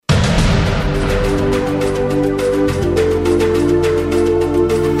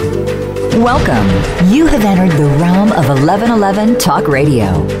You have entered the realm of 1111 Talk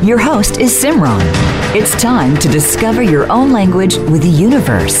Radio. Your host is Simran. It's time to discover your own language with the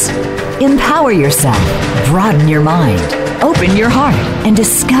universe. Empower yourself, broaden your mind, open your heart, and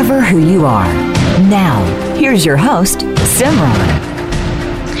discover who you are. Now, here's your host, Simran.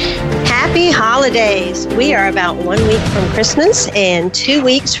 Happy holidays. We are about 1 week from Christmas and 2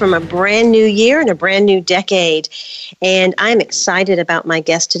 weeks from a brand new year and a brand new decade. And I'm excited about my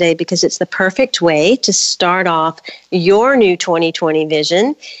guest today because it's the perfect way to start off your new 2020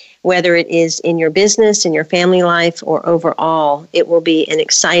 vision. Whether it is in your business, in your family life, or overall, it will be an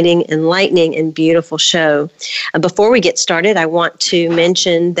exciting, enlightening, and beautiful show. Before we get started, I want to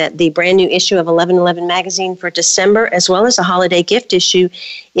mention that the brand new issue of 1111 magazine for December, as well as a holiday gift issue,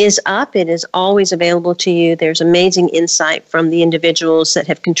 is up. It is always available to you. There's amazing insight from the individuals that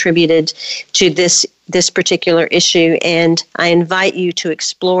have contributed to this particular issue, and I invite you to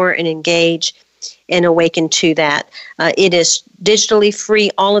explore and engage and awaken to that. It is digitally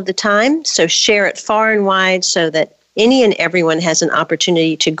free all of the time, so share it far and wide so that any and everyone has an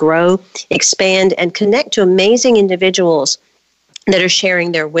opportunity to grow, expand, and connect to amazing individuals that are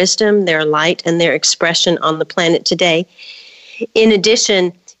sharing their wisdom, their light, and their expression on the planet today. In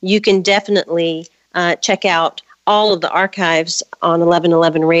addition, you can definitely check out all of the archives on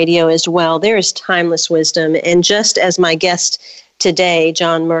 1111 Radio as well. There is timeless wisdom, and just as my guest today,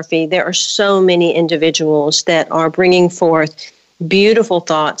 John Murphy, there are so many individuals that are bringing forth beautiful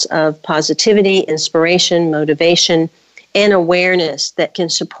thoughts of positivity, inspiration, motivation, and awareness that can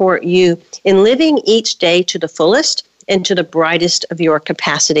support you in living each day to the fullest and to the brightest of your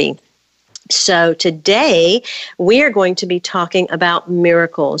capacity. So today, we are going to be talking about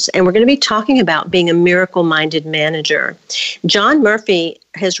miracles, and we're going to be talking about being a miracle-minded manager. John Murphy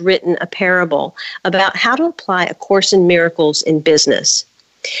has written a parable about how to apply A Course in Miracles in business.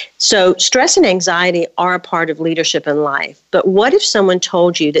 So stress and anxiety are a part of leadership in life, but what if someone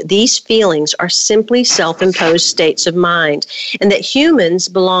told you that these feelings are simply self-imposed states of mind and that humans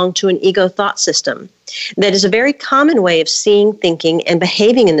belong to an ego thought system that is a very common way of seeing, thinking, and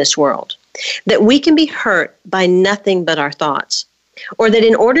behaving in this world? That we can be hurt by nothing but our thoughts, or that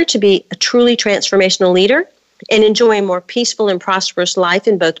in order to be a truly transformational leader and enjoy a more peaceful and prosperous life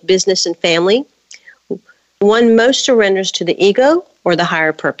in both business and family, one most surrenders to the ego or the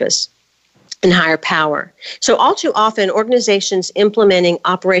higher purpose and higher power. So all too often, organizations implementing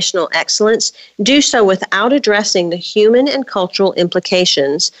operational excellence do so without addressing the human and cultural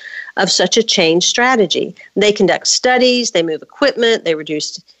implications of such a change strategy. They conduct studies, they move equipment, they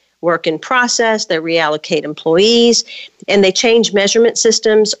reduce work in process, they reallocate employees, and they change measurement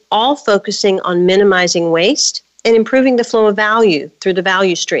systems, all focusing on minimizing waste and improving the flow of value through the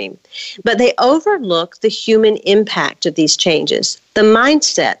value stream. But they overlook the human impact of these changes, the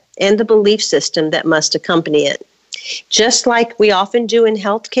mindset and the belief system that must accompany it. Just like we often do in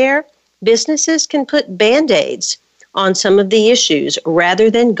healthcare, businesses can put Band-Aids on some of the issues rather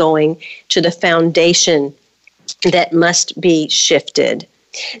than going to the foundation that must be shifted.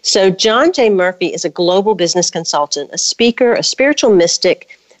 So John J. Murphy is a global business consultant, a speaker, a spiritual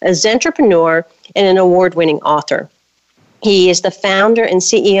mystic, a Zentrepreneur, and an award-winning author. He is the founder and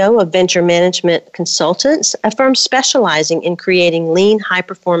CEO of Venture Management Consultants, a firm specializing in creating lean,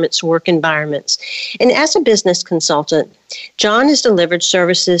 high-performance work environments. And as a business consultant, John has delivered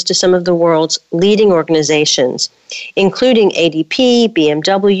services to some of the world's leading organizations, including ADP,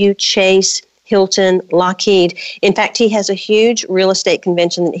 BMW, Chase, Hilton, Lockheed. In fact, he has a huge real estate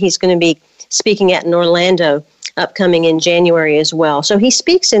convention that he's going to be speaking at in Orlando upcoming in January as well. So he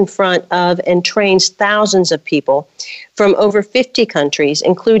speaks in front of and trains thousands of people from over 50 countries,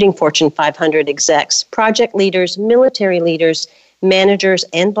 including Fortune 500 execs, project leaders, military leaders, managers,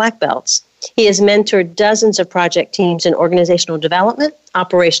 and black belts. He has mentored dozens of project teams in organizational development,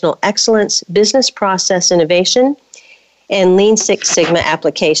 operational excellence, business process innovation, and Lean Six Sigma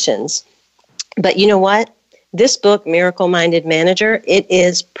applications. But you know what? This book, Miracle Minded Manager, it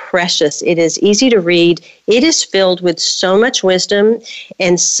is precious. It is easy to read. It is filled with so much wisdom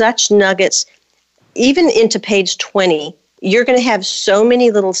and such nuggets. Even into page 20, you're going to have so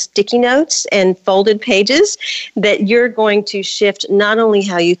many little sticky notes and folded pages that you're going to shift not only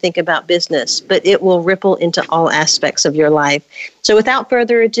how you think about business, but it will ripple into all aspects of your life. So without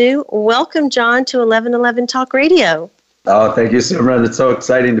further ado, welcome, John, to 1111 Talk Radio. Oh, thank you, Simran. It's so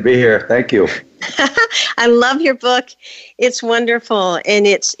exciting to be here. Thank you. I love your book. It's wonderful. And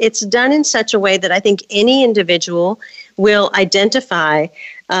it's done in such a way that I think any individual will identify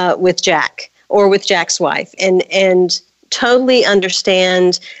with Jack or with Jack's wife and totally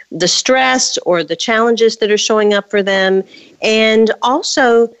understand the stress or the challenges that are showing up for them, and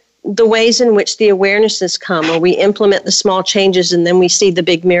also the ways in which the awarenesses come, or we implement the small changes and then we see the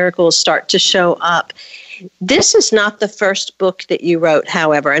big miracles start to show up. This is not the first book that you wrote,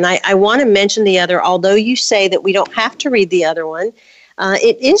 however, and I want to mention the other, although you say that we don't have to read the other one.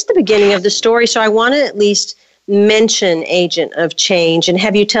 It is the beginning of the story, so I want to at least mention Agent of Change and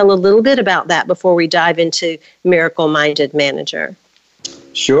have you tell a little bit about that before we dive into Miracle Minded Manager.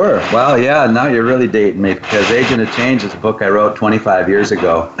 Sure. Well, yeah, now you're really dating me because Agent of Change is a book I wrote 25 years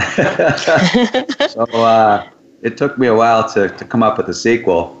ago. So it took me a while to come up with a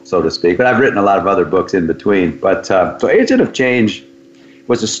sequel, so to speak, but I've written a lot of other books in between. But so Agent of Change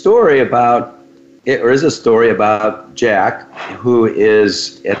was a story about, is a story about Jack, who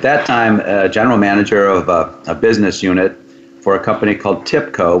is at that time a general manager of a business unit for a company called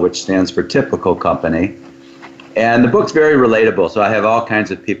TIPCO, which stands for Typical Company. And the book's very relatable, so I have all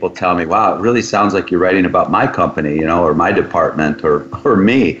kinds of people tell me, wow, it really sounds like you're writing about my company, you know, or my department, or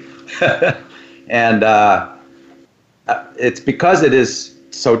me. And it's because it is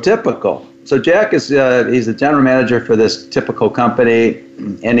so typical. So Jack is he's the general manager for this Typical Company,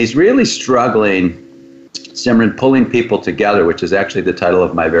 and he's really struggling, Simran, pulling people together, which is actually the title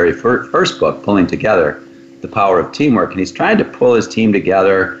of my very first book, Pulling Together, The Power of Teamwork. And he's trying to pull his team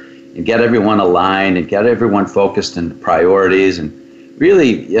together and get everyone aligned and get everyone focused on priorities and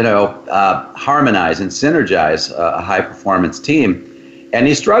really, you know, harmonize and synergize a high-performance team. And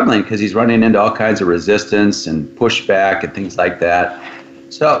he's struggling because he's running into all kinds of resistance and pushback and things like that.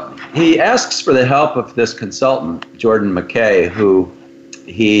 So he asks for the help of this consultant, Jordan McKay, who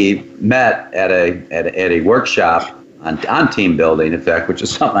he met at a workshop on team building, in fact, which is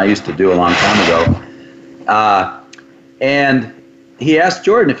something I used to do a long time ago. And he asked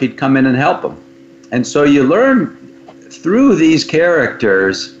Jordan if he'd come in and help him. And so you learn through these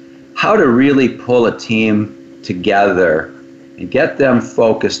characters how to really pull a team together and get them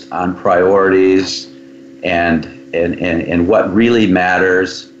focused on priorities and what really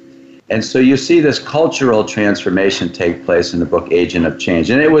matters. And so you see this cultural transformation take place in the book Agent of Change.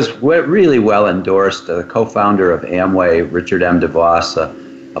 And it was really well endorsed. The co-founder of Amway, Richard M. DeVos,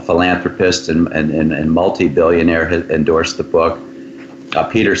 a philanthropist and multi-billionaire, had endorsed the book.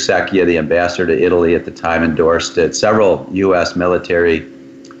 Peter Secchia, the ambassador to Italy at the time, endorsed it. Several U.S. military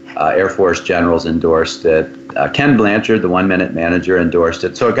Air Force generals endorsed it. Ken Blanchard, the one-minute manager, endorsed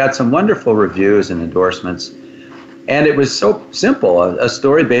it. So it got some wonderful reviews and endorsements. And it was so simple, a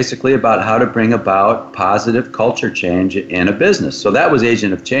story basically about how to bring about positive culture change in a business. So that was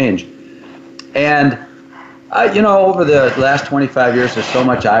Agent of Change. And, you know, over the last 25 years, there's so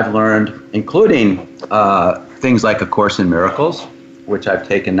much I've learned, including things like A Course in Miracles, which I've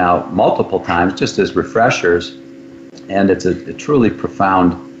taken now multiple times just as refreshers. And it's a truly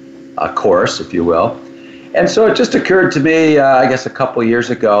profound course, if you will. And so it just occurred to me, I guess a couple years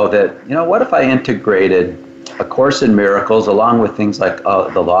ago, that, you know, what if I integrated A Course in Miracles along with things like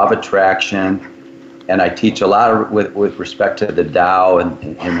the law of attraction, and I teach a lot with respect to the Tao and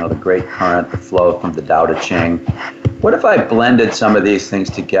you know, the great current, the flow from the Tao to Ching. What if I blended some of these things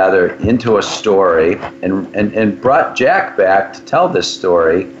together into a story and brought Jack back to tell this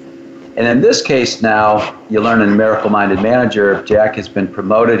story? And in this case now, you learn in Miracle Minded Manager, Jack has been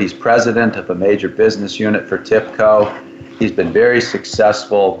promoted. He's president of a major business unit for TIPCO. He's been very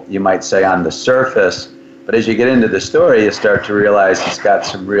successful, you might say, on the surface. But as you get into the story, you start to realize he's got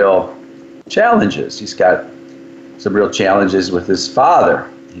some real challenges. He's got some real challenges with his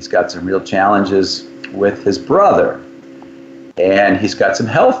father. He's got some real challenges with his brother. And he's got some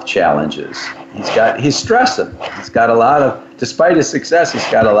health challenges. He's stressing. He's got a lot of, despite his success, he's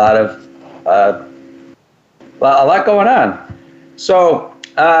got a lot going on. So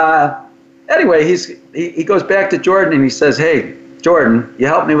anyway, he goes back to Jordan and he says, hey, Jordan, you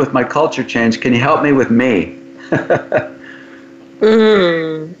helped me with my culture change. Can you help me with me?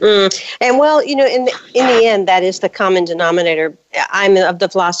 And well, you know, in the end, that is the common denominator. I'm of the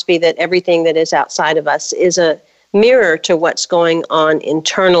philosophy that everything that is outside of us is a mirror to what's going on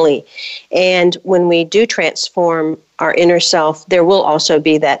internally. And when we do transform our inner self, there will also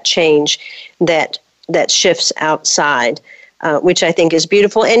be that change that shifts outside, which I think is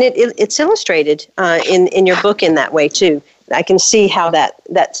beautiful. And it's illustrated in your book in that way, too. I can see how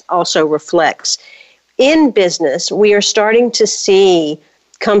that also reflects. In business, we are starting to see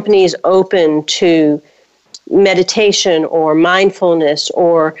companies open to meditation or mindfulness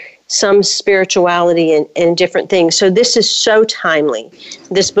or some spirituality and different things. So this is so timely.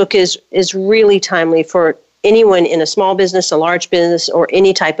 This book is really timely for anyone in a small business, a large business, or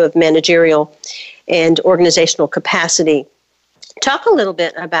any type of managerial and organizational capacity. Talk a little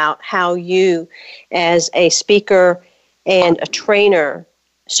bit about how you, as a speaker and a trainer,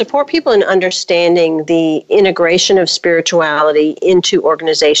 support people in understanding the integration of spirituality into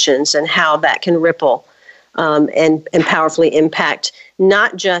organizations and how that can ripple and powerfully impact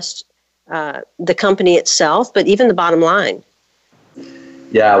not just the company itself, but even the bottom line?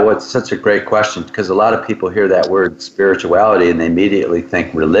 Yeah, well, it's such a great question, because a lot of people hear that word spirituality and they immediately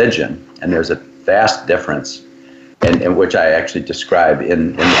think religion, and there's a vast difference, in which I actually describe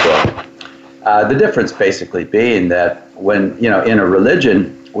in the book. The difference basically being that when, in a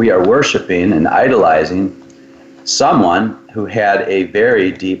religion, we are worshiping and idolizing someone who had a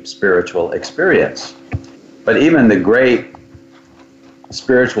very deep spiritual experience. But even the great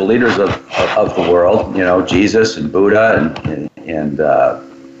spiritual leaders of the world, Jesus and Buddha and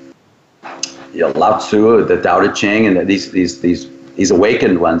Lao Tzu, the Tao Te Ching, and these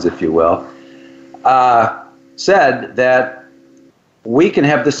awakened ones, if you will, said that we can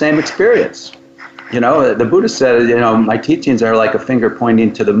have the same experience. The Buddha said, my teachings are like a finger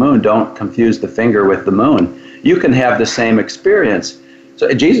pointing to the moon. Don't confuse the finger with the moon. You can have the same experience.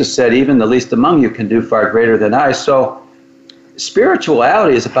 So Jesus said, even the least among you can do far greater than I. So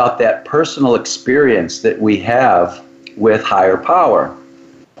spirituality is about that personal experience that we have with higher power.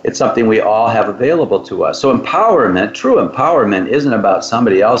 It's something we all have available to us. So empowerment, true empowerment, isn't about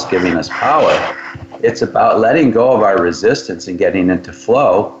somebody else giving us power. It's about letting go of our resistance and getting into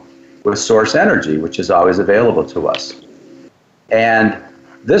flow with source energy, which is always available to us. And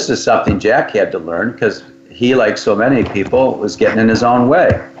this is something Jack had to learn, because he, like so many people, was getting in his own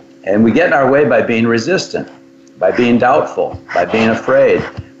way. And we get in our way by being resistant, by being doubtful, by being afraid,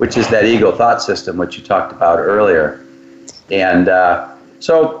 which is that ego thought system, which you talked about earlier. And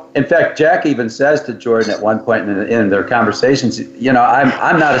so, in fact, Jack even says to Jordan at one point in their conversations,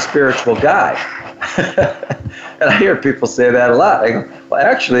 I'm not a spiritual guy. And I hear people say that a lot. I go, well,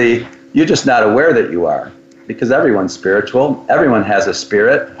 actually, you're just not aware that you are, because everyone's spiritual. Everyone has a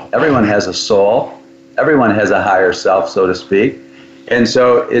spirit. Everyone has a soul. Everyone has a higher self, so to speak. And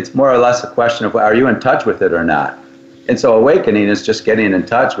so it's more or less a question of, are you in touch with it or not? And so awakening is just getting in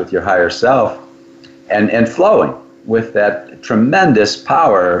touch with your higher self and flowing with that tremendous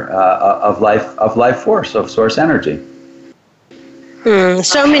power of life force, of source energy.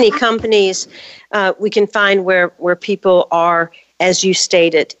 So many companies we can find where people are, as you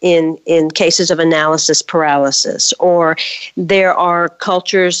stated, in cases of analysis paralysis, or there are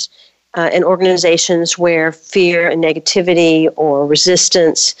cultures and organizations where fear and negativity or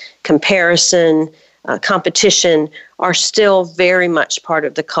resistance, comparison, competition are still very much part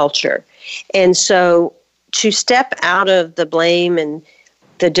of the culture. And so to step out of the blame and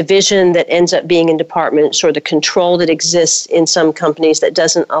the division that ends up being in departments, or the control that exists in some companies that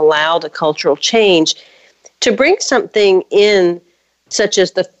doesn't allow the cultural change, to bring something in such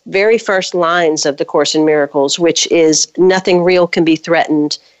as the very first lines of the Course in Miracles, which is nothing real can be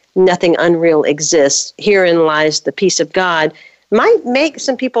threatened, nothing unreal exists, herein lies the peace of God, might make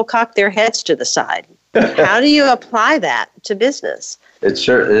some people cock their heads to the side. How do you apply that to business? It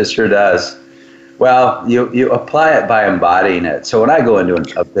sure does. Well, you apply it by embodying it. So when I go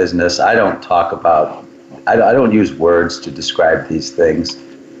into a business, I don't I don't use words to describe these things.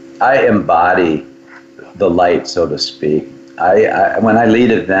 I embody the light, so to speak. When I lead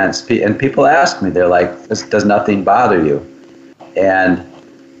events, and people ask me, they're like, does nothing bother you? And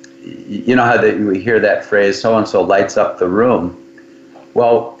you know how we hear that phrase, so-and-so lights up the room.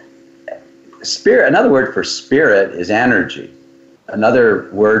 Well, spirit, another word for spirit is energy. Another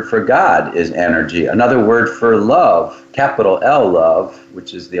word for God is energy. Another word for love, capital L love,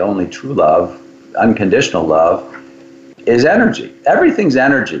 which is the only true love, unconditional love, is energy. Everything's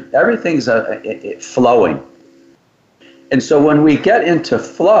energy. Everything's flowing. And so when we get into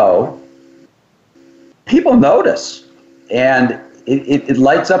flow, people notice. And it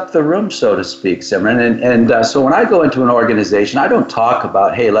lights up the room, so to speak, Simran. And so when I go into an organization, I don't talk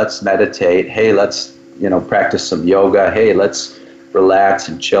about, hey, let's meditate. Hey, let's practice some yoga. Hey, let's relax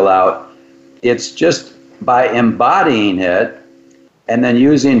and chill out. It's just by embodying it and then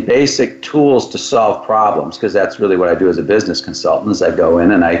using basic tools to solve problems, because that's really what I do as a business consultant. Is I go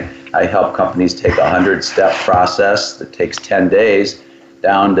in and I help companies take a 100-step process that takes 10 days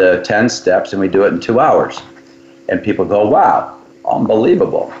down to 10 steps, and we do it in 2 hours. And people go, wow,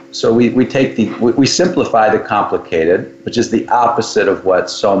 unbelievable. So we simplify the complicated, which is the opposite of what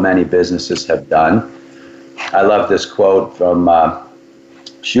so many businesses have done. I love this quote from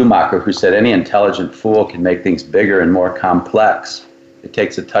Schumacher, who said, any intelligent fool can make things bigger and more complex. It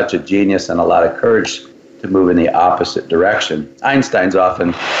takes a touch of genius and a lot of courage to move in the opposite direction. Einstein's often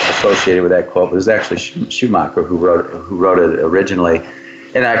associated with that quote, but it was actually Schumacher who wrote it originally.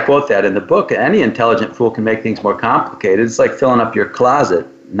 And I quote that in the book. Any intelligent fool can make things more complicated. It's like filling up your closet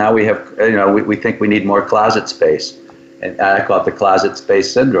now we have, we think we need more closet space. And I call it the closet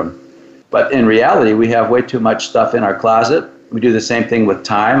space syndrome. But in reality, we have way too much stuff in our closet. We do the same thing with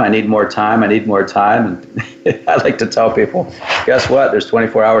time. I need more time. I need more time. And I like to tell people, guess what? There's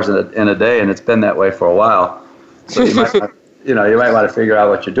 24 hours in a day, and it's been that way for a while. So you might want to figure out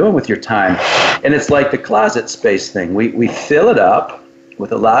what you're doing with your time. And it's like the closet space thing. We fill it up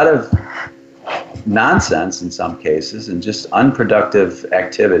with a lot of nonsense in some cases and just unproductive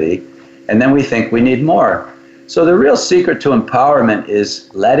activity. And then we think we need more. So the real secret to empowerment is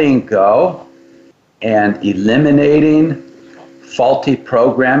letting go and eliminating faulty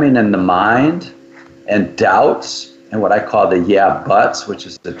programming in the mind and doubts and what I call the yeah buts, which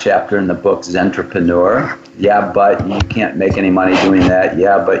is the chapter in the book Zentrepreneur. Yeah, but you can't make any money doing that.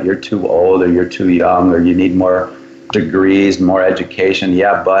 Yeah, but you're too old, or you're too young, or you need more degrees, more education.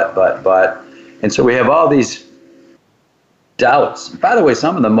 Yeah, but. And so we have all these doubts. By the way,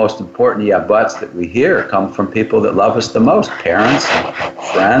 some of the most important yeah buts that we hear come from people that love us the most, parents,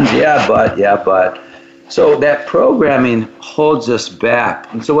 friends. Yeah, but. So that programming holds us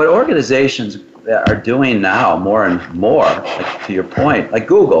back. And so what organizations are doing now more and more, like to your point, like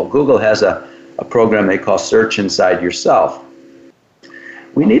Google has a program they call Search Inside Yourself.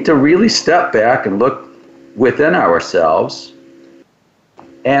 We need to really step back and look within ourselves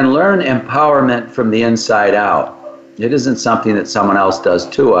and learn empowerment from the inside out. It isn't something that someone else does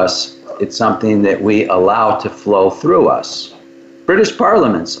to us. It's something that we allow to flow through us. British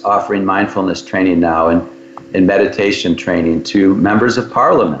Parliament's offering mindfulness training now and meditation training to members of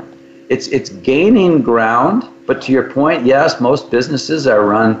Parliament. It's gaining ground, but to your point, yes, most businesses are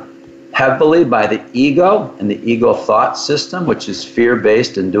run heavily by the ego and the ego thought system, which is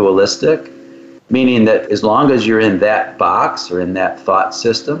fear-based and dualistic, meaning that as long as you're in that box or in that thought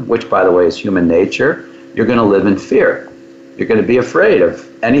system, which, by the way, is human nature, you're going to live in fear. You're going to be afraid of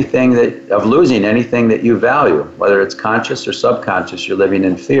losing anything that you value, whether it's conscious or subconscious. You're living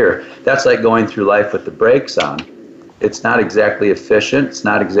in fear. That's like going through life with the brakes on. It's not exactly efficient. It's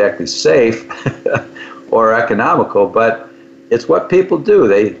not exactly safe or economical, but it's what people do.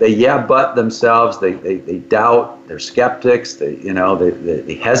 They yeah but themselves. They doubt. They're skeptics. They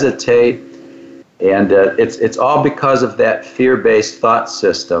hesitate, and it's all because of that fear-based thought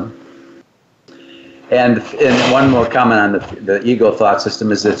system. And one more comment on the ego thought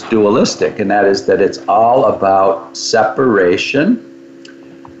system is it's dualistic, and that is that it's all about separation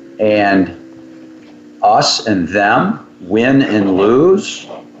and us and them, win and lose,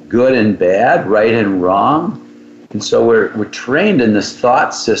 good and bad, right and wrong. And so we're trained in this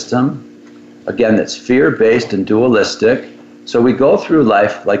thought system, again, that's fear-based and dualistic. So we go through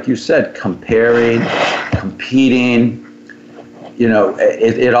life, like you said, comparing, competing.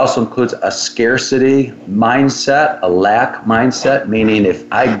 It also includes a scarcity mindset, a lack mindset, meaning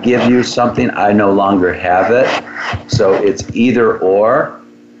if I give you something, I no longer have it. So it's either or.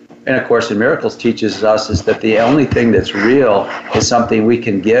 And of course, in Miracles teaches us is that the only thing that's real is something we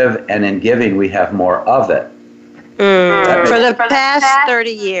can give, and in giving, we have more of it. For the past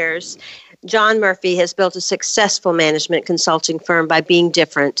 30 years, John Murphy has built a successful management consulting firm by being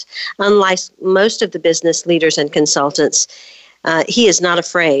different. Unlike most of the business leaders and consultants, he is not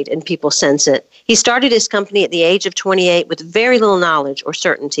afraid, and people sense it. He started his company at the age of 28 with very little knowledge or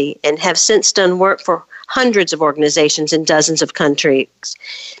certainty, and have since done work for hundreds of organizations in dozens of countries.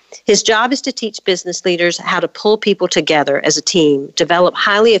 His job is to teach business leaders how to pull people together as a team, develop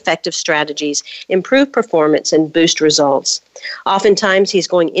highly effective strategies, improve performance, and boost results. Oftentimes, he's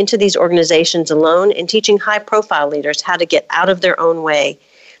going into these organizations alone and teaching high-profile leaders how to get out of their own way.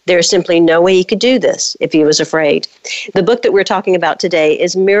 There's simply no way he could do this if he was afraid. The book that we're talking about today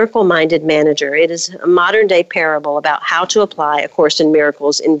is Miracle Minded Manager. It is a modern-day parable about how to apply A Course in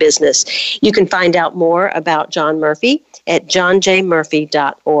Miracles in business. You can find out more about John Murphy at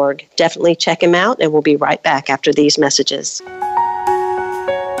johnjmurphy.org. Definitely check him out, and we'll be right back after these messages.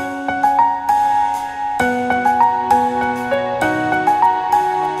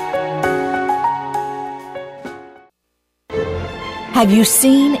 Have you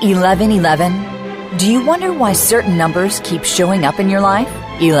seen 1111? Do you wonder why certain numbers keep showing up in your life?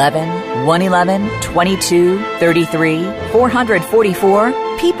 11, 111, 22, 33, 444?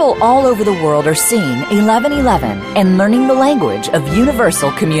 People all over the world are seeing 1111 and learning the language of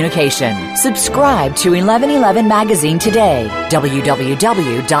universal communication. Subscribe to 1111 Magazine today.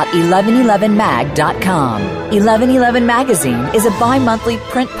 www.1111mag.com. 1111 Magazine is a bi-monthly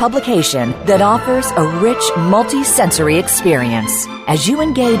print publication that offers a rich, multi-sensory experience. As you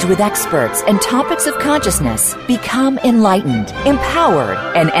engage with experts and topics of consciousness, become enlightened, empowered,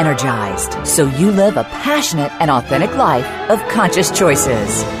 and energized so you live a passionate and authentic life of conscious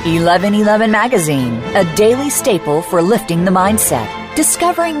choices. 1111 Magazine, a daily staple for lifting the mindset,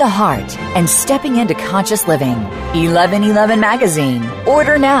 discovering the heart, and stepping into conscious living. 1111 Magazine.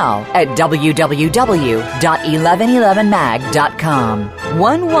 Order now at www.1111mag.com.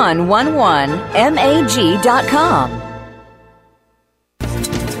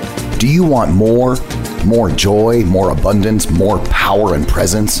 1111mag.com. Do you want more? More joy, more abundance, more power and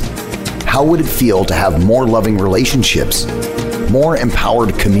presence? How would it feel to have more loving relationships, more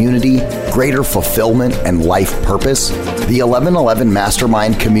empowered community, greater fulfillment, and life purpose? The 1111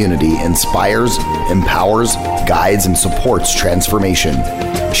 Mastermind community inspires, empowers, guides, and supports transformation.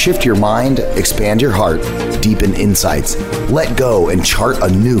 Shift your mind, expand your heart, deepen insights, let go and chart a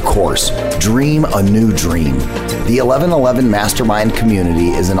new course, dream a new dream. The 1111 Mastermind community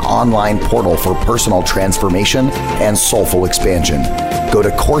is an online portal for personal transformation and soulful expansion. Go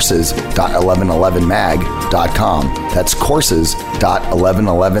to courses.1111mag.com. That's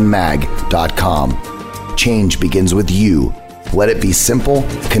courses.1111mag.com. Change begins with you. Let it be simple,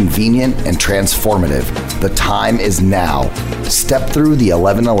 convenient, and transformative. The time is now. Step through the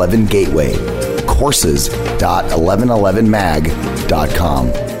 1111 gateway.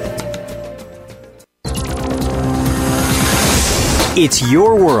 Courses.1111mag.com. It's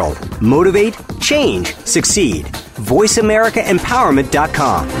your world. Motivate, change, succeed.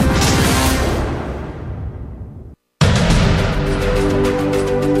 VoiceAmericaEmpowerment.com.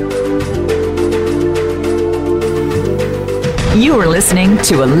 You are listening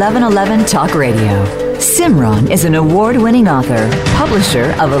to 1111 Talk Radio. Simran is an award-winning author,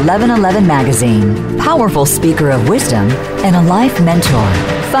 publisher of 1111 Magazine, powerful speaker of wisdom, and a life mentor.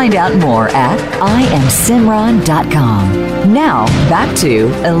 Find out more at IamSimran.com. Now, back to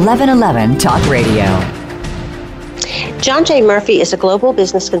 1111 Talk Radio. John J. Murphy is a global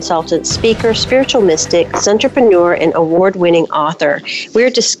business consultant, speaker, spiritual mystic, entrepreneur, and award-winning author. We're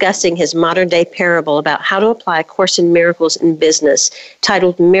discussing his modern-day parable about how to apply A Course in Miracles in business,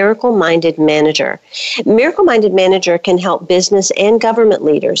 titled Miracle-Minded Manager. Miracle-Minded Manager can help business and government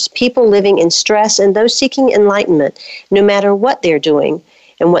leaders, people living in stress, and those seeking enlightenment, no matter what they're doing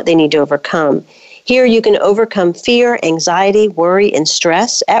and what they need to overcome. Here you can overcome fear, anxiety, worry, and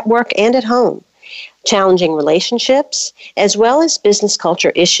stress at work and at home. Challenging relationships, as well as business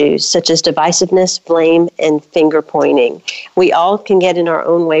culture issues such as divisiveness, blame, and finger pointing. We all can get in our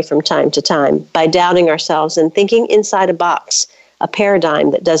own way from time to time by doubting ourselves and thinking inside a box, a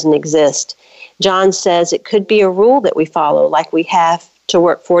paradigm that doesn't exist. John says it could be a rule that we follow, like we have to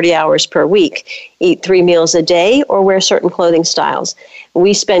work 40 hours per week, eat 3 meals a day, or wear certain clothing styles.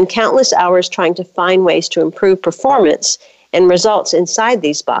 We spend countless hours trying to find ways to improve performance and results inside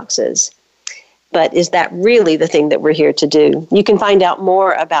these boxes. But is that really the thing that we're here to do? You can find out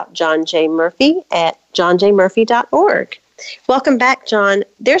more about John J. Murphy at johnjmurphy.org. Welcome back, John.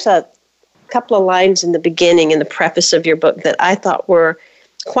 There's a couple of lines in the beginning, in the preface of your book, that I thought were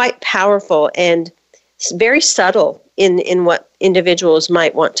quite powerful and very subtle in what individuals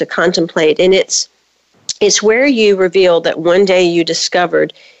might want to contemplate. And it's where you reveal that one day you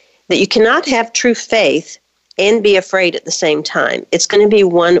discovered that you cannot have true faith and be afraid at the same time. It's going to be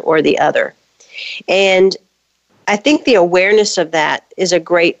one or the other. And I think the awareness of that is a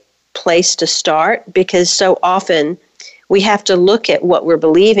great place to start, because so often we have to look at what we're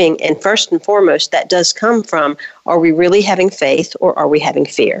believing, and first and foremost, that does come from, are we really having faith or are we having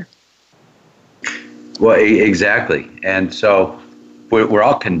fear? Well, exactly. And so we're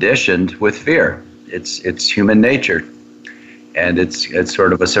all conditioned with fear. It's human nature, and it's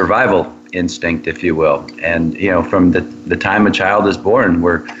sort of a survival instinct, if you will. And from the time a child is born,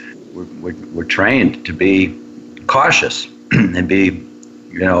 we're trained to be cautious and be,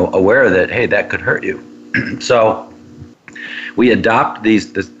 aware that, hey, that could hurt you. So we adopt these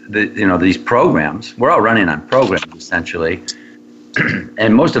programs. We're all running on programs, essentially,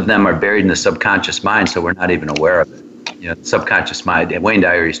 and most of them are buried in the subconscious mind, so we're not even aware of it. The subconscious mind. Wayne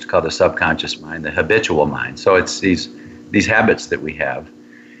Dyer used to call the subconscious mind the habitual mind. So it's these habits that we have,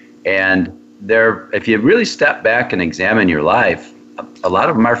 and if you really step back and examine your life, a lot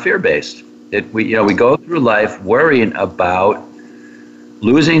of them are fear-based. We go through life worrying about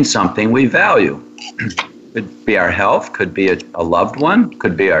losing something we value. Could be our health, could be a loved one,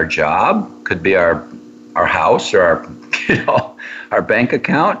 could be our job, could be our house or our bank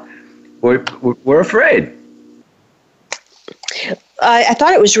account. We're afraid. I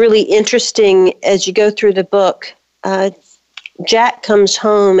thought it was really interesting as you go through the book. Jack comes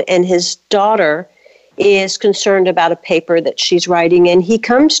home and his daughter is concerned about a paper that she's writing, and he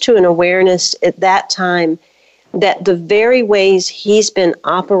comes to an awareness at that time that the very ways he's been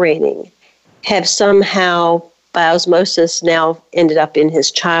operating have somehow, by osmosis, now ended up in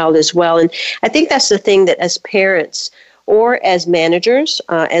his child as well. And I think that's the thing that as parents or as managers,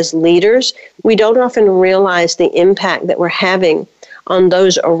 as leaders, we don't often realize the impact that we're having on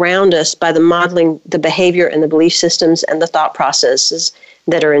those around us by the modeling the behavior and the belief systems and the thought processes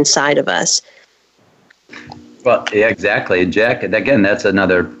that are inside of us. Well, yeah, exactly. And Jack, again, that's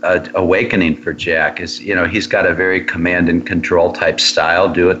another awakening for Jack is, he's got a very command and control type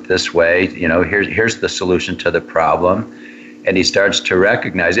style. Do it this way. Here's the solution to the problem. And he starts to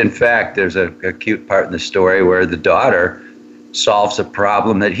recognize. In fact, there's a cute part in the story where the daughter solves a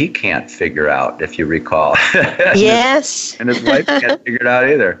problem that he can't figure out, if you recall. Yes. And his wife can't figure it out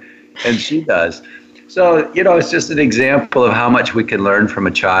either. And she does. So, it's just an example of how much we can learn from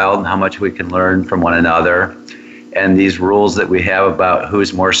a child and how much we can learn from one another. And these rules that we have about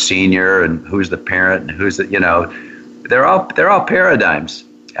who's more senior and who's the parent and who's the, they're all paradigms.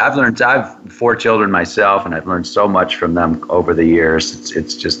 I have 4 children myself, and I've learned so much from them over the years.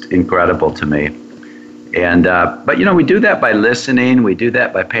 It's just incredible to me. And but we do that by listening. We do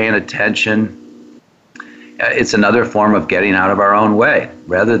that by paying attention. It's another form of getting out of our own way,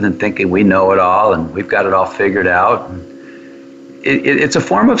 rather than thinking we know it all and we've got it all figured out. It's a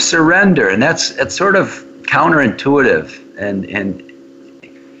form of surrender, and it's sort of counterintuitive. And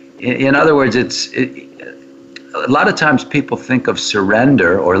in other words, a lot of times people think of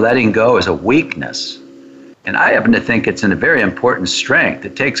surrender or letting go as a weakness. And I happen to think it's a very important strength.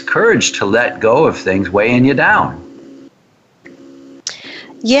 It takes courage to let go of things weighing you down.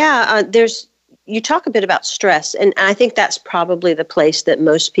 Yeah, you talk a bit about stress, and I think that's probably the place that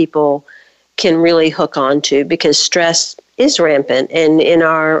most people can really hook on to, because stress is rampant. And in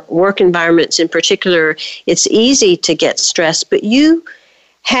our work environments in particular, it's easy to get stressed. But you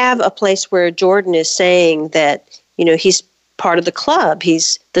have a place where Jordan is saying that, he's part of the club.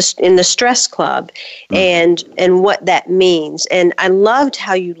 He's in the stress club, and what that means. And I loved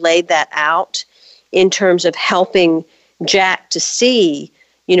how you laid that out in terms of helping Jack to see,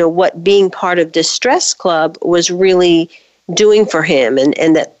 what being part of this stress club was really doing for him,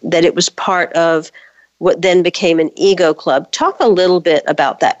 and that it was part of what then became an ego club. Talk a little bit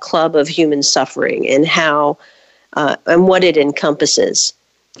about that club of human suffering and how and what it encompasses.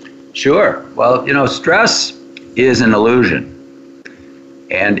 Sure. Well, stress is an illusion,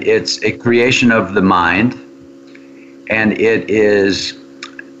 and it's a creation of the mind, and it is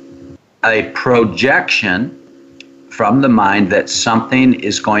a projection from the mind that something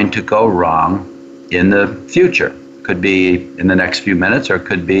is going to go wrong in the future. Could be in the next few minutes, or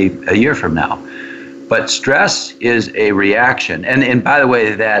could be a year from now. But stress is a reaction. And by the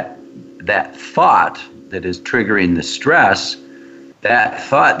way, that thought that is triggering the stress, that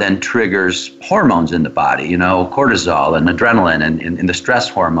thought then triggers hormones in the body, cortisol and adrenaline and the stress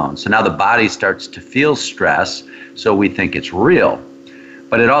hormones. So now the body starts to feel stress, so we think it's real.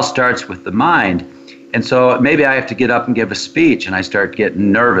 But it all starts with the mind. And so maybe I have to get up and give a speech, and I start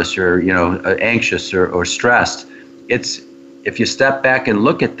getting nervous or, anxious or stressed. If you step back and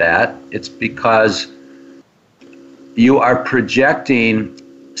look at that, it's because you are projecting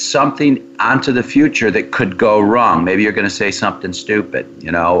something onto the future that could go wrong. Maybe you're going to say something stupid,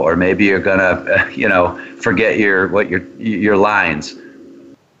 or maybe you're going to, forget your lines,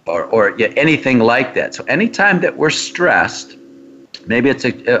 or anything like that. So anytime that we're stressed, maybe it's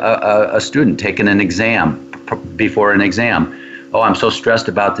a student taking an exam, before an exam. Oh, I'm so stressed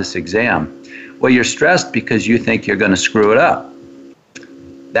about this exam. Well, you're stressed because you think you're going to screw it up.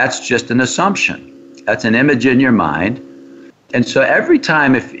 That's just an assumption. That's an image in your mind. And so every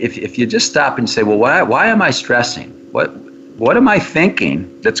time, if you just stop and say, well, why am I stressing? What am I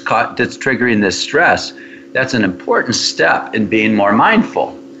thinking that's triggering this stress? That's an important step in being more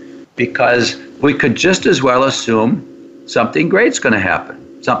mindful, because we could just as well assume something great's going to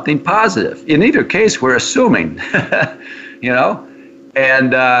happen, something positive. In either case, we're assuming,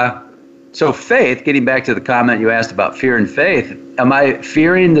 And so faith, getting back to the comment you asked about fear and faith, am I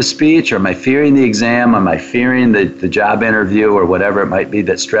fearing the speech, or am I fearing the exam? Am I fearing the job interview, or whatever it might be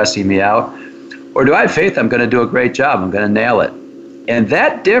that's stressing me out? Or do I have faith I'm going to do a great job, I'm going to nail it? And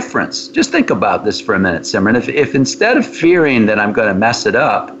that difference, just think about this for a minute, Simran. If instead of fearing that I'm going to mess it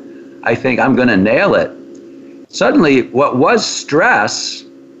up, I think I'm going to nail it, suddenly what was stress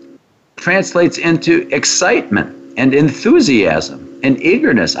translates into excitement and enthusiasm and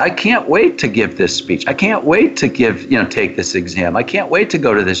eagerness. I can't wait to give this speech. I can't wait to take this exam. I can't wait to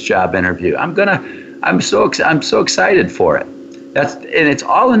go to this job interview. I'm so excited for it. And it's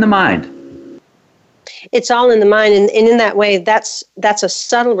all in the mind. It's all in the mind. And in that way, that's a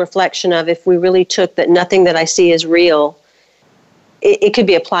subtle reflection of, if we really took that nothing that I see is real, it could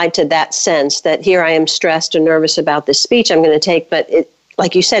be applied to that sense that here I am stressed or nervous about this speech I'm going to take, but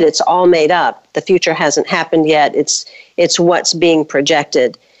like you said, it's all made up. The future hasn't happened yet. It's what's being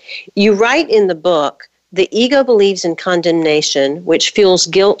projected. You write in the book, the ego believes in condemnation, which fuels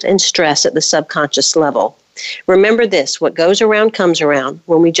guilt and stress at the subconscious level. Remember this, what goes around comes around.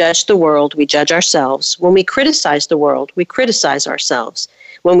 When we judge the world, we judge ourselves. When we criticize the world, we criticize ourselves.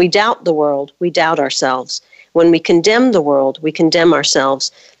 When we doubt the world, we doubt ourselves. When we condemn the world, we condemn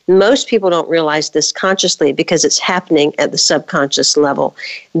ourselves. Most people don't realize this consciously because it's happening at the subconscious level.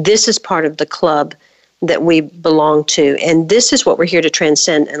 This is part of the club that we belong to, and this is what we're here to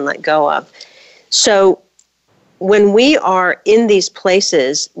transcend and let go of. So when we are in these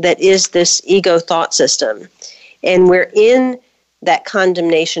places that is this ego thought system, and we're in that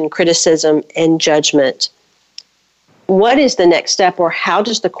condemnation, criticism, and judgment, what is the next step, or how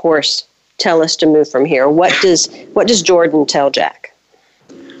does the Course tell us to move from here? What does Jordan tell Jack?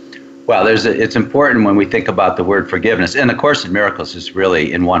 Well, it's important when we think about the word forgiveness. And the Course in Miracles is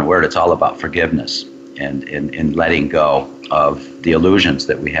really, in one word, it's all about forgiveness and letting go of the illusions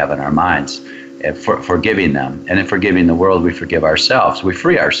that we have in our minds, and forgiving them. And in forgiving the world, we forgive ourselves. We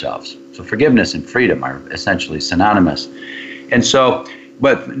free ourselves. So forgiveness and freedom are essentially synonymous. And so,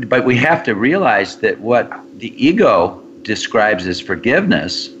 but we have to realize that what the ego describes as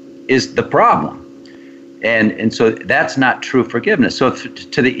forgiveness is the problem. And so that's not true forgiveness. So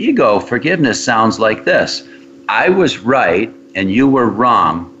to the ego, forgiveness sounds like this: I was right and you were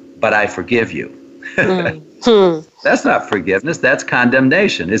wrong, but I forgive you. That's not forgiveness, that's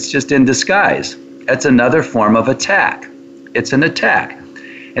condemnation. It's just in disguise. That's another form of attack. It's an attack.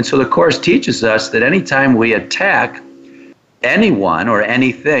 And so the Course teaches us that anytime we attack anyone or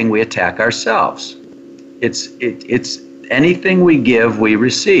anything, we attack ourselves. It's anything we give, we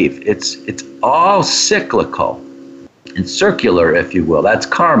receive. It's all cyclical and circular, if you will. That's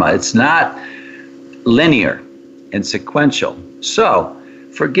karma. It's not linear and sequential. So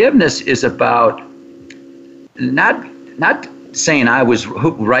forgiveness is about not saying I was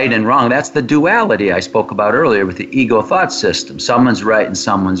right and wrong. That's the duality I spoke about earlier with the ego thought system. Someone's right and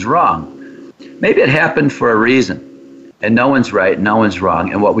someone's wrong. Maybe it happened for a reason, and no one's right, no one's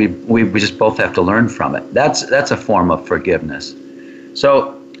wrong, and what we just both have to learn from it. That's a form of forgiveness.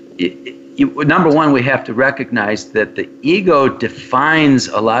 So number one, we have to recognize that the ego defines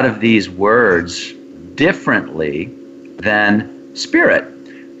a lot of these words differently than spirit.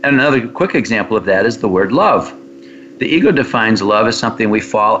 And another quick example of that is the word love. The ego defines love as something we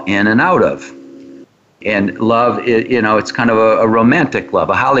fall in and out of. And love, it's kind of a romantic love,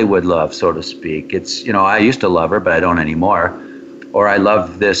 a Hollywood love, so to speak. It's, I used to love her, but I don't anymore. Or I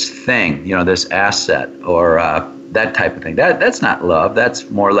love this thing, this asset, or that type of thing. That's not love. That's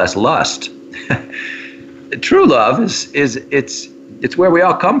more or less lust. True love it's where we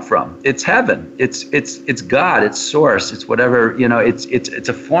all come from. It's heaven. It's God. It's source. It's whatever. It's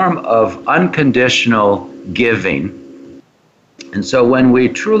a form of unconditional giving. And so when we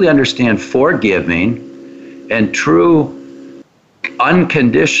truly understand forgiving and true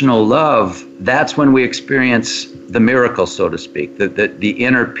unconditional love, that's when we experience the miracle, so to speak, the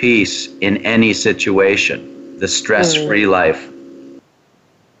inner peace in any situation, the stress-free life.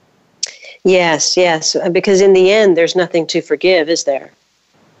 Yes, because in the end, there's nothing to forgive, is there?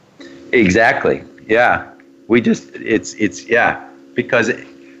 Exactly, yeah. Because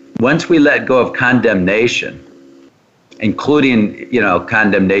once we let go of condemnation, including,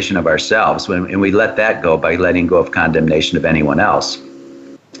 condemnation of ourselves, and we let that go by letting go of condemnation of anyone else.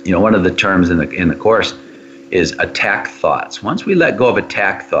 One of the terms in the Course is attack thoughts. Once we let go of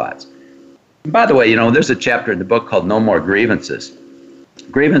attack thoughts, and by the way, there's a chapter in the book called No More Grievances.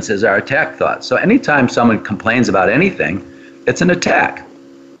 Grievances are attack thoughts. So anytime someone complains about anything, it's an attack.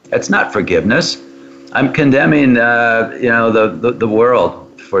 It's not forgiveness. I'm condemning, the world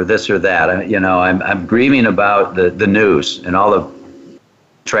for this or that. I'm grieving about the news and all the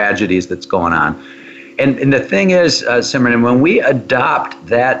tragedies that's going on. And the thing is, Simran, when we adopt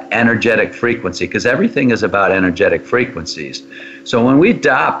that energetic frequency, because everything is about energetic frequencies. So when we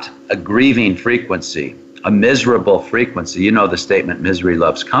adopt a grieving frequency, a miserable frequency, the statement, misery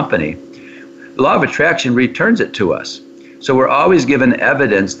loves company, the law of attraction returns it to us. So we're always given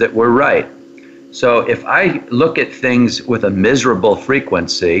evidence that we're right. So if I look at things with a miserable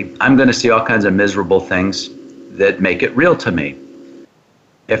frequency, I'm going to see all kinds of miserable things that make it real to me.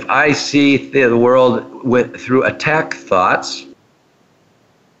 If I see the world through attack thoughts,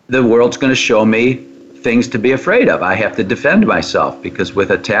 the world's going to show me things to be afraid of. I have to defend myself, because with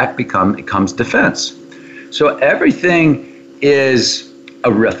attack comes defense. So everything is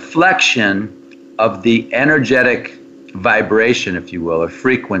a reflection of the energetic vibration, if you will, or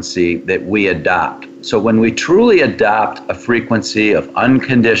frequency that we adopt. So when we truly adopt a frequency of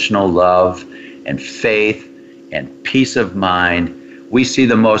unconditional love and faith and peace of mind, we see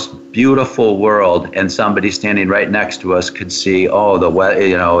the most beautiful world, and somebody standing right next to us could see, oh, the weather,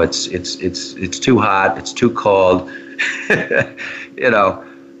 it's too hot, it's too cold,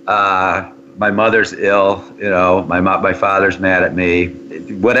 my mother's ill, my father's mad at me,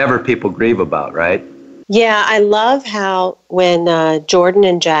 whatever people grieve about, right? Yeah, I love how when Jordan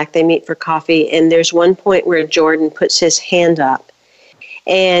and Jack, they meet for coffee, and there's one point where Jordan puts his hand up,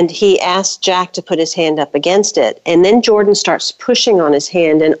 and he asks Jack to put his hand up against it. And then Jordan starts pushing on his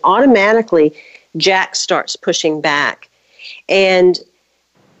hand, and automatically Jack starts pushing back. And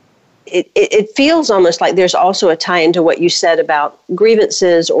it feels almost like there's also a tie into what you said about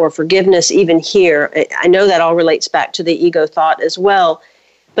grievances or forgiveness even here. I know that all relates back to the ego thought as well.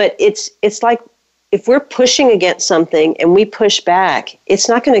 But it's like if we're pushing against something and we push back, it's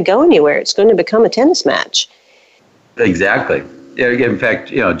not going to go anywhere. It's going to become a tennis match. Exactly. In fact,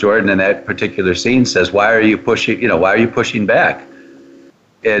 Jordan in that particular scene says, why are you pushing back?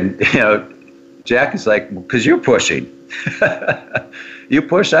 And, Jack is like, because you're pushing. You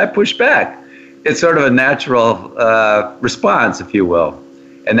push, I push back. It's sort of a natural response, if you will.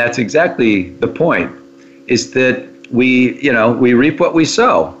 And that's exactly the point, is that we reap what we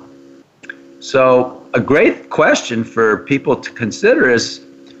sow. So a great question for people to consider is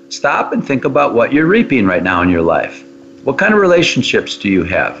stop and think about what you're reaping right now in your life. What kind of relationships do you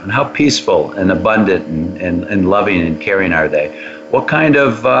have, and how peaceful and abundant and loving and caring are they? What kind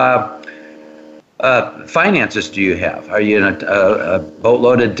of finances do you have? Are you in a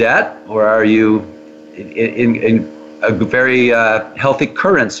boatload of debt, or are you in a very healthy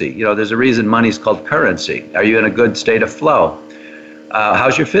currency? There's a reason money's called currency. Are you in a good state of flow?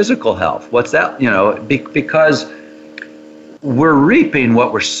 How's your physical health? What's that? Because we're reaping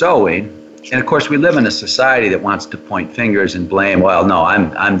what we're sowing. And of course, we live in a society that wants to point fingers and blame. Well, no,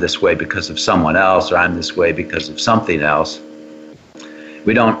 I'm this way because of someone else, or I'm this way because of something else.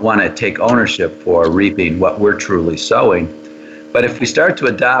 We don't want to take ownership for reaping what we're truly sowing. But if we start to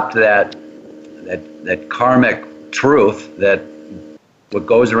adopt that karmic truth that what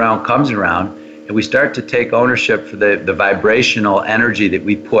goes around comes around, and we start to take ownership for the vibrational energy that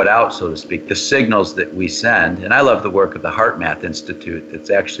we put out, so to speak, the signals that we send. And I love the work of the Heart Math Institute that's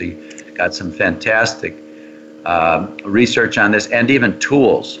actually got some fantastic research on this, and even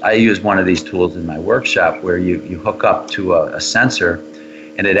tools. I use one of these tools in my workshop where you hook up to a sensor,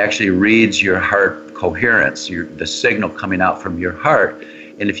 and it actually reads your heart coherence, the signal coming out from your heart.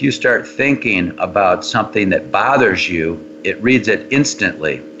 And if you start thinking about something that bothers you, it reads it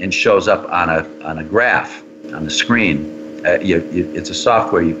instantly and shows up on a graph on the screen. It's a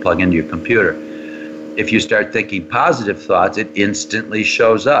software you plug into your computer. If you start thinking positive thoughts, it instantly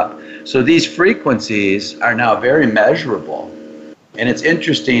shows up. So these frequencies are now very measurable. And it's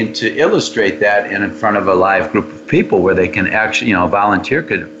interesting to illustrate that in front of a live group of people where they can actually, a volunteer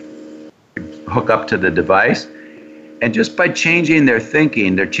could hook up to the device. And just by changing their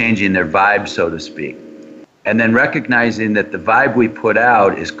thinking, they're changing their vibe, so to speak. And then recognizing that the vibe we put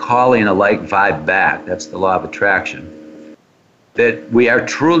out is calling a like vibe back. That's the law of attraction. That we are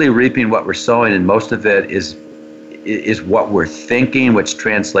truly reaping what we're sowing, and most of it is what we're thinking, which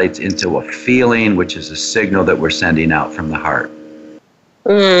translates into a feeling, which is a signal that we're sending out from the heart.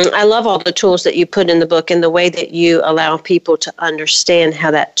 I love all the tools that you put in the book and the way that you allow people to understand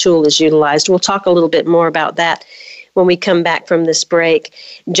how that tool is utilized. We'll talk a little bit more about that when we come back from this break.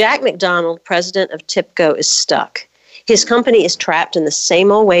 Jack McDonald, president of TIPCO, is stuck. His company is trapped in the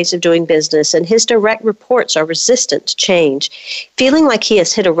same old ways of doing business, and his direct reports are resistant to change. Feeling like he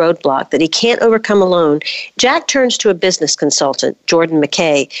has hit a roadblock that he can't overcome alone, Jack turns to a business consultant, Jordan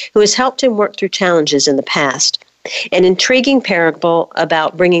McKay, who has helped him work through challenges in the past. An intriguing parable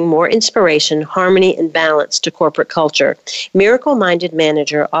about bringing more inspiration, harmony, and balance to corporate culture. Miracle Minded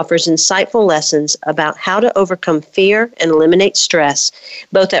Manager offers insightful lessons about how to overcome fear and eliminate stress,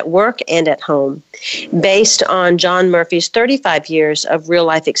 both at work and at home. Based on John Murphy's 35 years of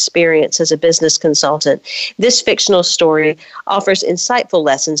real-life experience as a business consultant, this fictional story offers insightful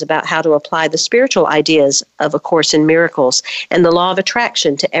lessons about how to apply the spiritual ideas of A Course in Miracles and the law of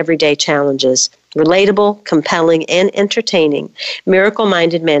attraction to everyday challenges. Relatable, compelling, and entertaining, Miracle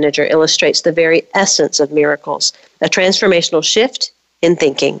Minded Manager illustrates the very essence of miracles, a transformational shift in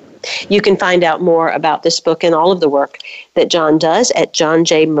thinking. You can find out more about this book and all of the work that John does at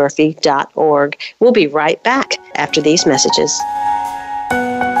johnjmurphy.org. We'll be right back after these messages.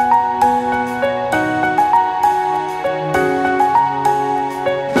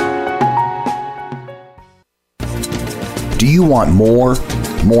 want more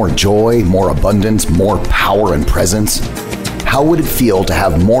joy, more abundance, more power and presence? How would it feel to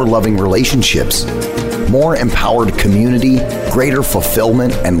have more loving relationships, more empowered community, greater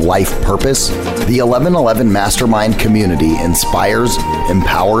fulfillment, and life purpose? The 1111 Mastermind community inspires,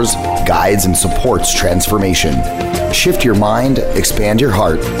 empowers, guides, and supports transformation. Shift your mind, expand your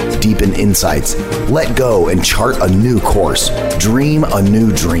heart, deepen insights, let go and chart a new course, dream a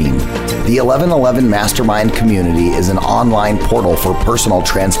new dream. The 1111 Mastermind community is an online portal for personal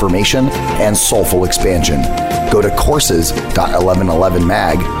transformation and soulful expansion. Go to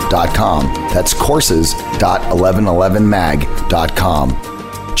courses.1111mag.com. That's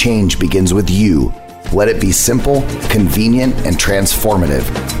courses.1111mag.com. Change begins with you. Let it be simple, convenient, and transformative.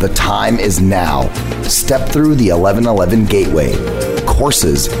 The time is now. Step through the 1111 gateway.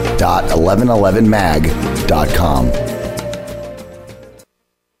 Courses.1111mag.com.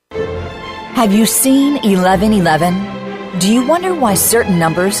 Have you seen 1111? Do you wonder why certain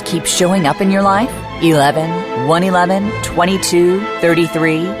numbers keep showing up in your life? 11, 111, 22,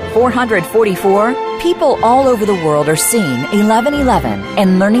 33, 444. People all over the world are seeing 1111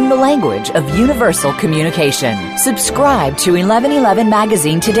 and learning the language of universal communication. Subscribe to 1111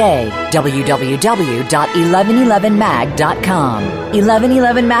 Magazine today. www.1111mag.com.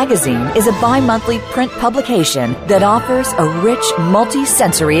 1111 Magazine is a bi-monthly print publication that offers a rich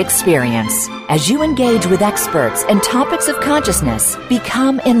multi-sensory experience. As you engage with experts and topics of consciousness,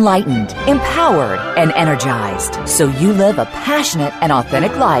 become enlightened, empowered, and energized, so you live a passionate and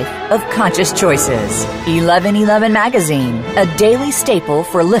authentic life of conscious choices. 1111 Magazine, a daily staple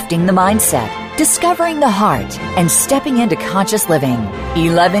for lifting the mindset, discovering the heart, and stepping into conscious living.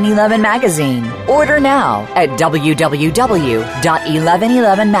 1111 Magazine. Order now at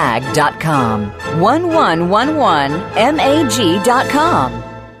www.1111mag.com. 1111mag.com.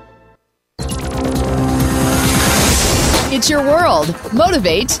 It's your world.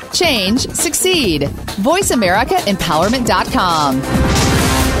 Motivate, change, succeed. VoiceAmericaEmpowerment.com.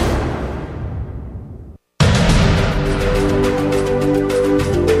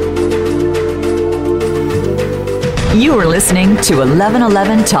 You are listening to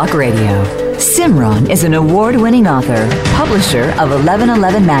 1111 Talk Radio. Simran is an award-winning author, publisher of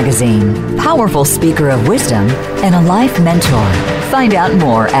 1111 Magazine, powerful speaker of wisdom, and a life mentor. Find out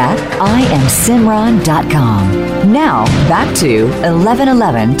more at IamSimran.com. Now, back to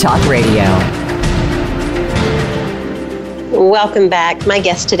 1111 Talk Radio. Welcome back. My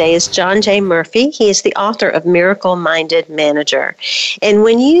guest today is John J. Murphy. He is the author of Miracle Minded Manager. And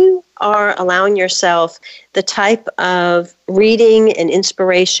when you are allowing yourself the type of reading and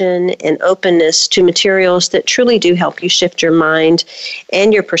inspiration and openness to materials that truly do help you shift your mind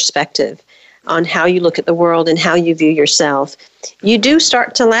and your perspective on how you look at the world and how you view yourself, you do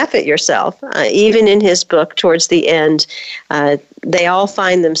start to laugh at yourself. Even in his book, towards the end, they all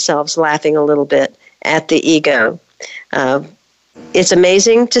find themselves laughing a little bit at the ego. It's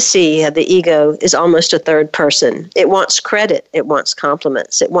amazing to see how the ego is almost a third person. It wants credit. It wants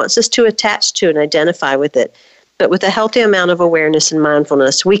compliments. It wants us to attach to and identify with it. But with a healthy amount of awareness and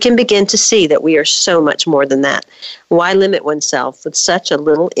mindfulness, we can begin to see that we are so much more than that. Why limit oneself with such a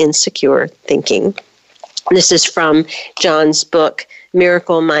little insecure thinking? This is from John's book,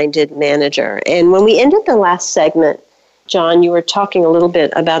 Miracle Minded Manager. And when we ended the last segment, John, you were talking a little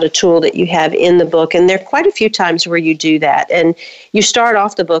bit about a tool that you have in the book, and there are quite a few times where you do that. And you start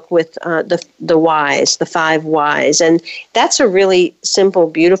off the book with the whys, the 5 whys, and that's a really simple,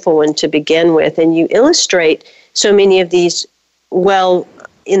 beautiful one to begin with. And you illustrate so many of these well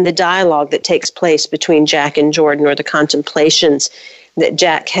in the dialogue that takes place between Jack and Jordan, or the contemplations that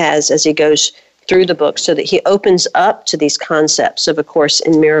Jack has as he goes through the book, so that he opens up to these concepts of A Course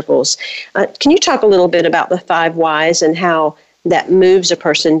in Miracles. Can you talk a little bit about the 5 whys and how that moves a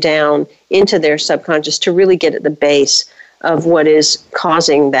person down into their subconscious to really get at the base of what is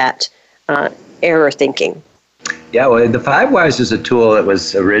causing that error thinking? Yeah, well, the 5 whys is a tool that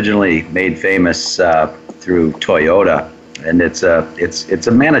was originally made famous through Toyota, and it's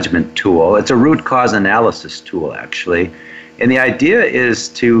a management tool. It's a root cause analysis tool, actually, and the idea is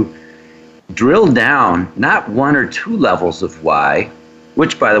to drill down not 1 or 2 levels of why,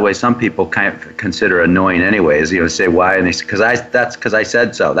 which, by the way, some people kind of consider annoying anyways. You know, say why, and they say, that's because I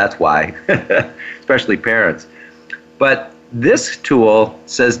said so. That's why, especially parents. But this tool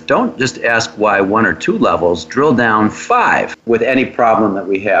says don't just ask why 1 or 2 levels, drill down 5 with any problem that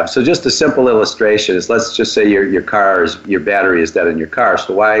we have. So just a simple illustration is, let's just say your battery is dead in your car.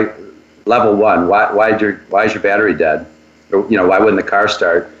 So why, level 1, why is your battery dead? Or, you know, why wouldn't the car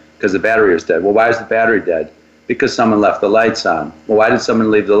start? Because the battery is dead. Well, why is the battery dead? Because someone left the lights on. Well, why did someone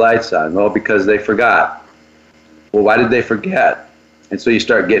leave the lights on? Well, because they forgot. Well, why did they forget? And so you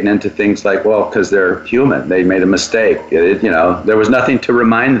start getting into things like, well, because they're human. They made a mistake. There was nothing to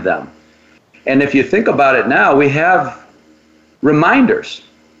remind them. And if you think about it now, we have reminders.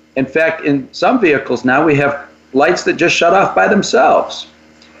 In fact, in some vehicles now, we have lights that just shut off by themselves.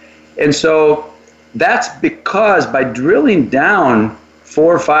 And so that's because by drilling down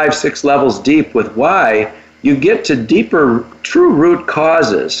 4, 5, 6 levels deep with why, you get to deeper, true root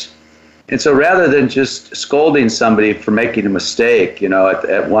causes. And so rather than just scolding somebody for making a mistake,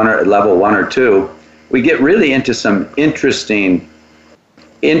 at level 1 or 2, we get really into some interesting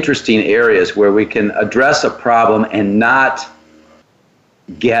areas where we can address a problem and not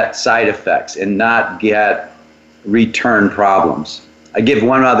get side effects and not get return problems. I give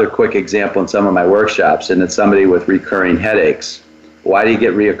one other quick example in some of my workshops, and it's somebody with recurring headaches. Why do you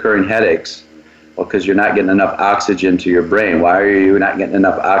get recurring headaches? Well, because you're not getting enough oxygen to your brain. Why are you not getting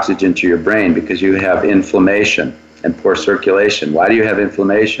enough oxygen to your brain? Because you have inflammation and poor circulation. Why do you have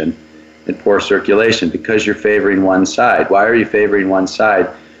inflammation and poor circulation? Because you're favoring one side. Why are you favoring one side?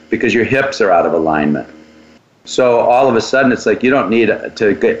 Because your hips are out of alignment. So all of a sudden, it's like you don't need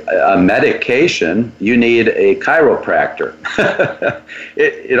to get a medication. You need a chiropractor.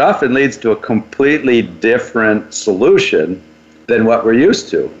 It often leads to a completely different solution than what we're used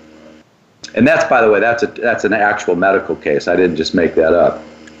to. And that's, by the way, that's an actual medical case. I didn't just make that up.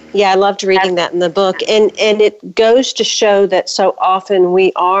 Yeah, I loved reading that in the book. And it goes to show that so often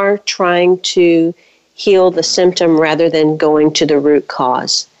we are trying to heal the symptom rather than going to the root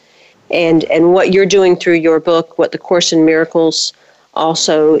cause. And what you're doing through your book, what the Course in Miracles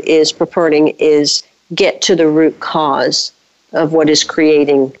also is purporting, is get to the root cause of what is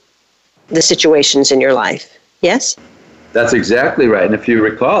creating the situations in your life. Yes? That's exactly right. And if you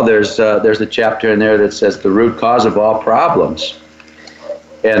recall, there's a chapter in there that says the root cause of all problems.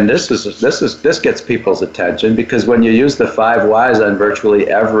 And this gets people's attention, because when you use the 5 whys on virtually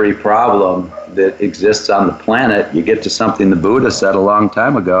every problem that exists on the planet, you get to something the Buddha said a long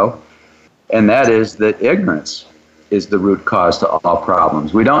time ago, and that is that ignorance is the root cause to all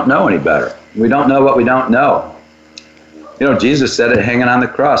problems. We don't know any better. We don't know what we don't know. Jesus said it hanging on the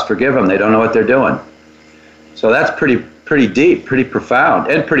cross, forgive them, they don't know what they're doing. So that's pretty deep, pretty profound,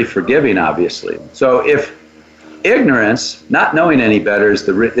 and pretty forgiving, obviously. So if ignorance, not knowing any better,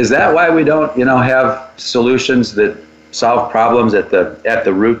 is that why we don't, have solutions that solve problems at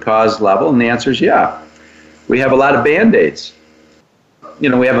the root cause level? And the answer is yeah. We have a lot of Band-Aids.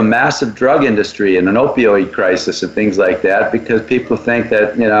 We have a massive drug industry and an opioid crisis and things like that, because people think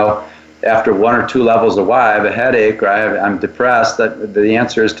that, after 1 or 2 levels of why, I have a headache or I'm depressed, that the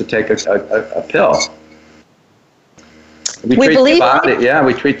answer is to take a pill. We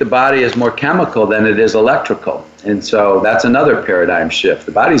treat the body as more chemical than it is electrical. And so that's another paradigm shift.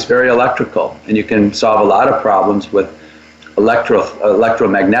 The body's very electrical, and you can solve a lot of problems with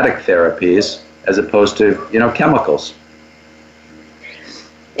electromagnetic therapies as opposed to, chemicals.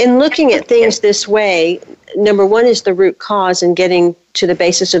 In looking at things this way, number 1 is the root cause and getting to the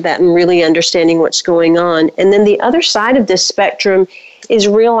basis of that and really understanding what's going on. And then the other side of this spectrum is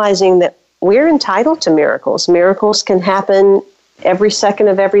realizing that we're entitled to miracles. Miracles can happen every second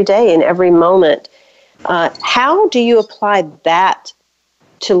of every day and every moment. How do you apply that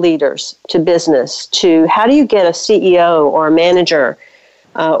to leaders, to business, how do you get a CEO or a manager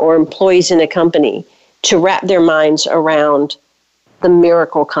or employees in a company to wrap their minds around the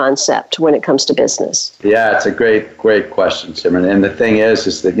miracle concept when it comes to business? Yeah, it's a great question, Simran. And the thing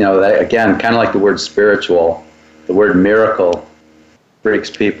is that, again, kind of like the word spiritual, the word miracle breaks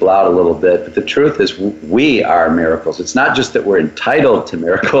people out a little bit. But the truth is we are miracles. It's not just that we're entitled to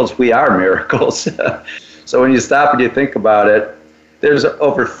miracles, we are miracles. So when you stop and you think about it, there's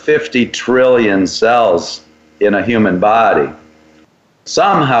over 50 trillion cells in a human body,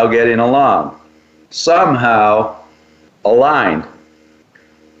 somehow getting along, somehow aligned.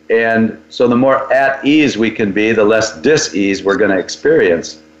 And so the more at ease we can be, the less dis-ease we're going to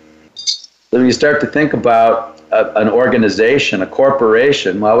experience. So when you start to think about an organization, a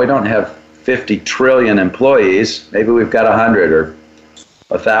corporation, well, we don't have 50 trillion employees. Maybe we've got 100 or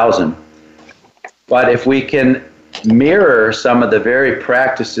 1,000. But if we can mirror some of the very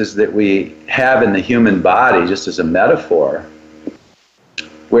practices that we have in the human body, just as a metaphor,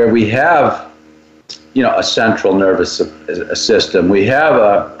 where we have, a central nervous system, we have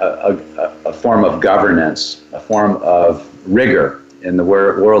a form of governance, a form of rigor. In the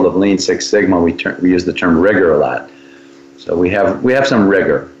world of Lean Six Sigma, we use the term rigor a lot. So we have some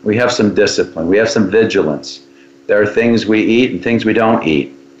rigor, we have some discipline, we have some vigilance. There are things we eat and things we don't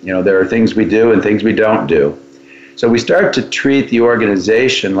eat. There are things we do and things we don't do. So we start to treat the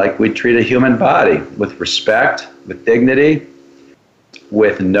organization like we treat a human body, with respect, with dignity,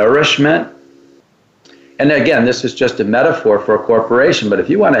 with nourishment. And again, this is just a metaphor for a corporation, but if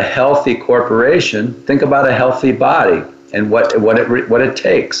you want a healthy corporation, think about a healthy body and what it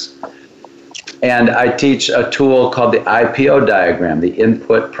takes. And I teach a tool called the IPO diagram, the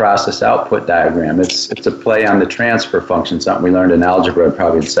input, process, output diagram. It's a play on the transfer function, something we learned in algebra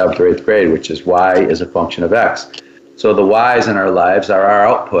probably in 7th or 8th grade, which is y is a function of x. So the y's in our lives are our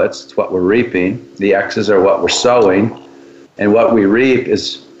outputs. It's what we're reaping. The x's are what we're sowing. And what we reap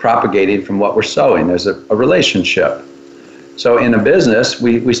is propagating from what we're sowing. There's a relationship. So in a business,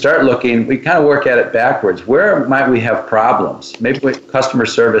 we start looking, we kind of work at it backwards. Where might we have problems? Maybe with customer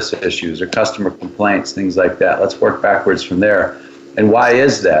service issues or customer complaints, things like that. Let's work backwards from there. And why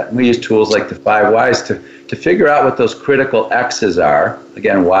is that? We use tools like the 5 whys to figure out what those critical X's are.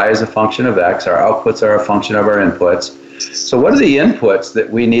 Again, Y is a function of X. Our outputs are a function of our inputs. So what are the inputs that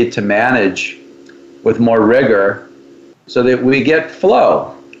we need to manage with more rigor so that we get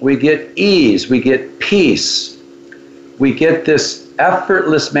flow, we get ease, we get peace, we get this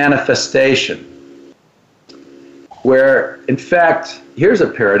effortless manifestation where, in fact, here's a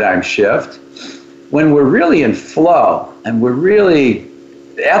paradigm shift. When we're really in flow and we're really,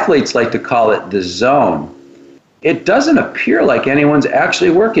 athletes like to call it the zone, it doesn't appear like anyone's actually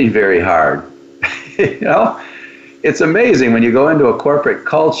working very hard. You know, it's amazing when you go into a corporate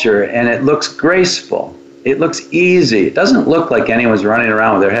culture and it looks graceful. It looks easy. It doesn't look like anyone's running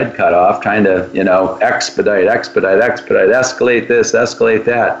around with their head cut off, trying to, expedite, escalate this, escalate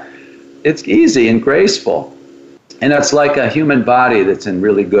that. It's easy and graceful. And it's like a human body that's in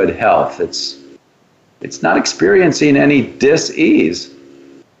really good health. It's not experiencing any dis-ease.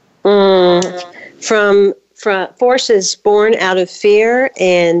 From forces born out of fear,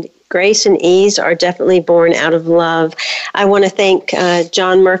 and grace and ease are definitely born out of love. I want to thank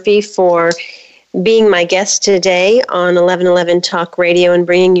John Murphy for being my guest today on 1111 Talk Radio and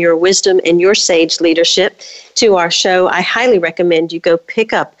bringing your wisdom and your sage leadership to our show. I highly recommend you go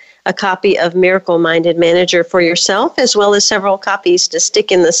pick up a copy of Miracle Minded Manager for yourself, as well as several copies to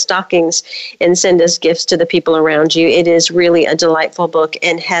stick in the stockings and send as gifts to the people around you. It is really a delightful book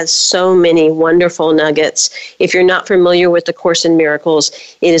and has so many wonderful nuggets. If you're not familiar with the Course in Miracles,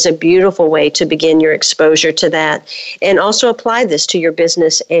 it is a beautiful way to begin your exposure to that and also apply this to your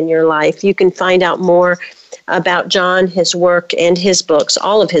business and your life. You can find out more about John, his work, and his books,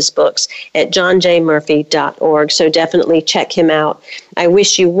 all of his books, at johnjmurphy.org. So definitely check him out. I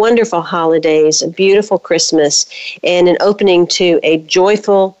wish you wonderful holidays, a beautiful Christmas, and an opening to a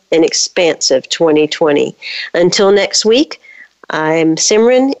joyful and expansive 2020. Until next week, I'm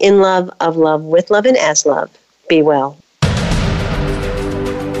Simran, in love, of love, with love, and as love. Be well.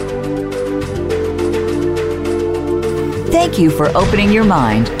 Thank you for opening your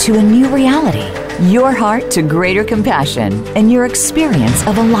mind to a new reality, your heart to greater compassion, and your experience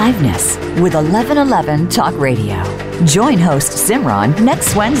of aliveness with 1111 Talk Radio. Join host Simran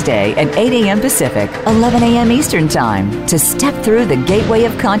next Wednesday at 8 a.m. Pacific, 11 a.m. Eastern Time to step through the gateway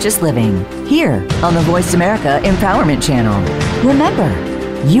of conscious living here on the Voice America Empowerment Channel. Remember,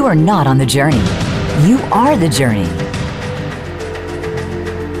 you are not on the journey. You are the journey.